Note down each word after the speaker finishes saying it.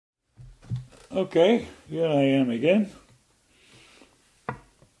Okay, here I am again.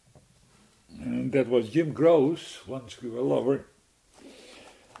 And that was Jim Gross, Once We Were Lover.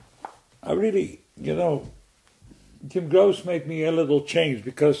 I really, Jim Gross made me a little change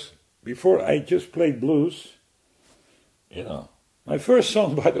because before I just played blues, My first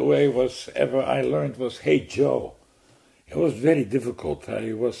song, by the way, I learned was Hey Joe. It was very difficult.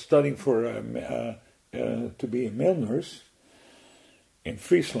 I was studying to be a male nurse in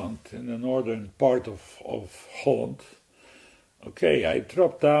Friesland, in the northern part of Holland. Okay, I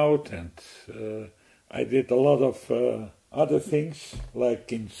dropped out and I did a lot of other things,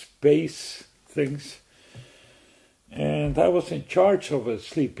 like in space things. And I was in charge of a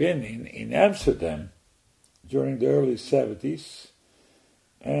sleep-in in Amsterdam during the early 70s.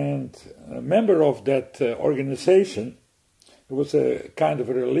 And a member of that organization, it was a kind of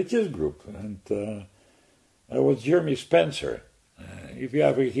a religious group, and it was Jeremy Spencer. If you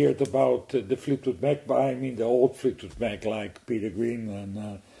ever heard about the Fleetwood Mac, the old Fleetwood Mac, like Peter Green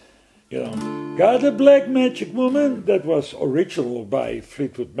and, Got a Black Magic Woman, that was original by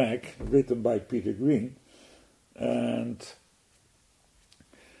Fleetwood Mac, written by Peter Green. And,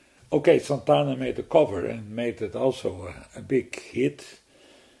 okay, Santana made a cover and made it also a big hit.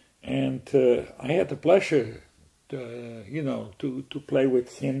 And I had the pleasure, to play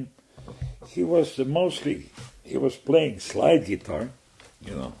with him. He was playing slide guitar,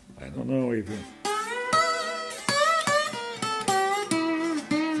 I don't know if you...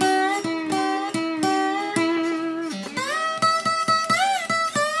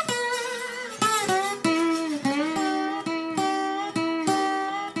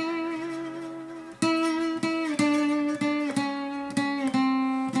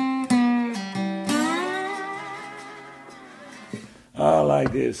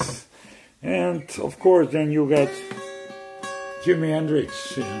 like this. And of course then you got Jimi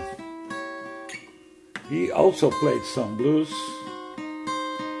Hendrix. He also played some blues.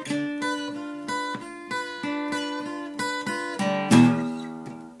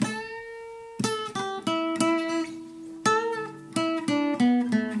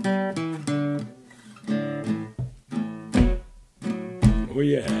 Oh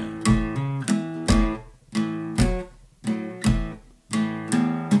yeah.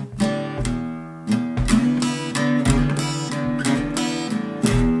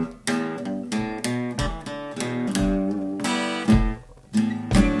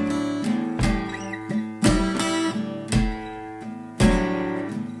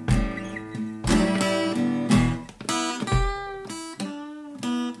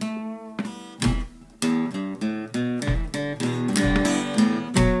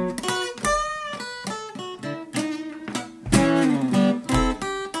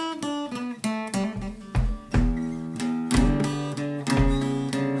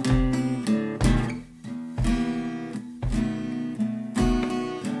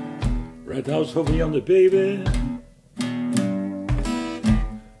 Red house over yonder, baby.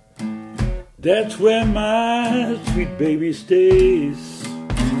 That's where my sweet baby stays.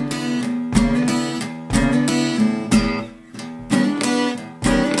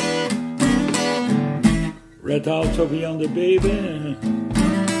 Red house over yonder, baby.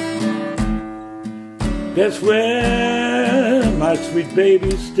 That's where my sweet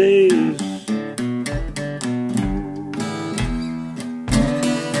baby stays.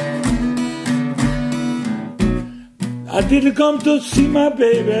 I didn't come to see my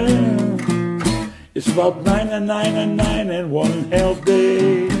baby. It's about 9 and 1 hell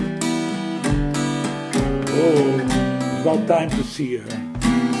day. Oh, it's about time to see her.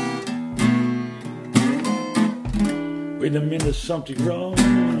 Wait a minute, something wrong.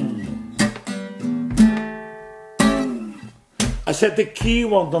 I said the key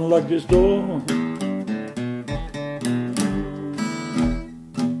won't unlock this door.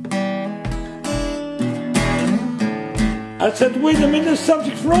 I said, wait a minute,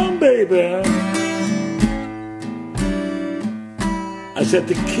 something's wrong, baby. I said,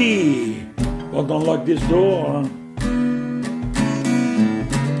 the key won't unlock this door.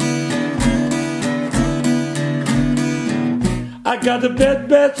 I got a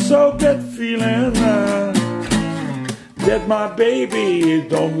bad, so bad feeling that my baby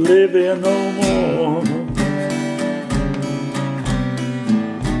don't live here no more.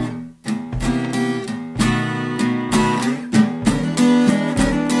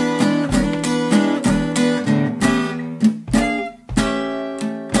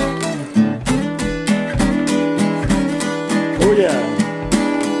 Oh yeah.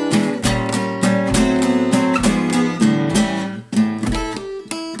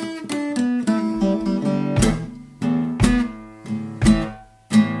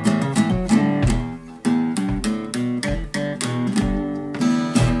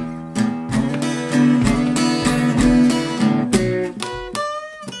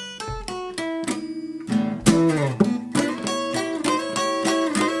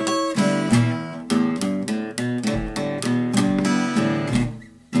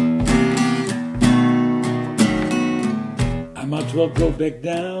 as well go back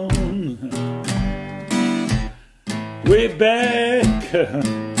down, way back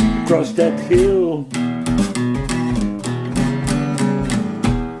across that hill.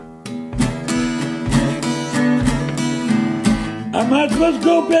 I might as well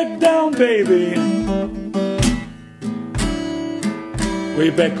go back down, baby, way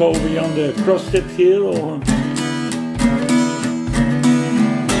back over yonder across that hill.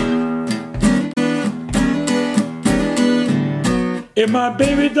 If my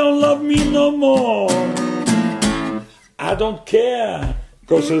baby don't love me no more, I don't care,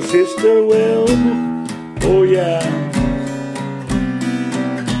 'cause her sister will. Oh yeah.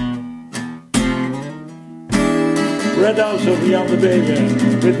 Red House over yonder, baby,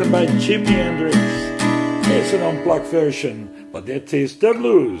 written by Jimi Hendrix. It's an unplugged version, but that is the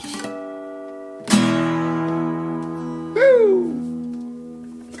blues. Woo!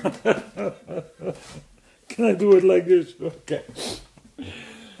 Can I do it like this? Okay.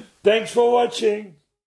 Thanks for watching.